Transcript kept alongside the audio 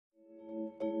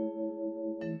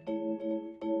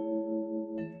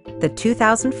the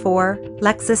 2004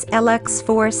 Lexus LX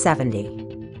 470.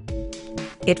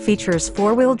 It features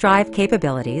four-wheel drive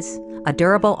capabilities, a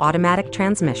durable automatic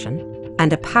transmission,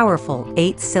 and a powerful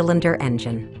 8-cylinder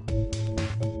engine.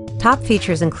 Top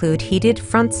features include heated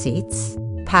front seats,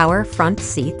 power front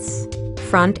seats,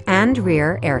 front and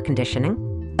rear air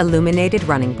conditioning, illuminated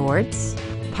running boards,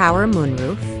 power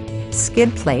moonroof,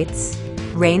 skid plates,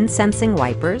 rain-sensing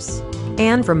wipers,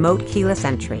 and remote keyless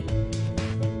entry.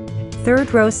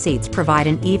 Third-row seats provide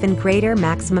an even greater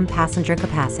maximum passenger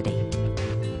capacity.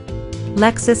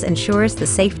 Lexus ensures the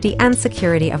safety and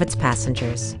security of its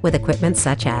passengers with equipment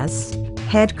such as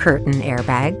head curtain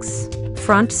airbags,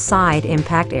 front side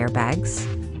impact airbags,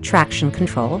 traction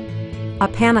control, a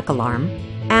panic alarm,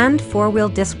 and four-wheel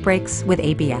disc brakes with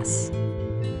ABS.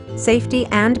 Safety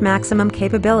and maximum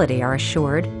capability are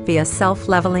assured via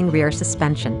self-leveling rear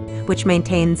suspension, which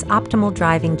maintains optimal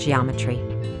driving geometry.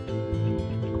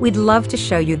 We'd love to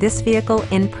show you this vehicle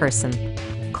in person.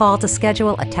 Call to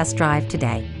schedule a test drive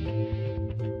today.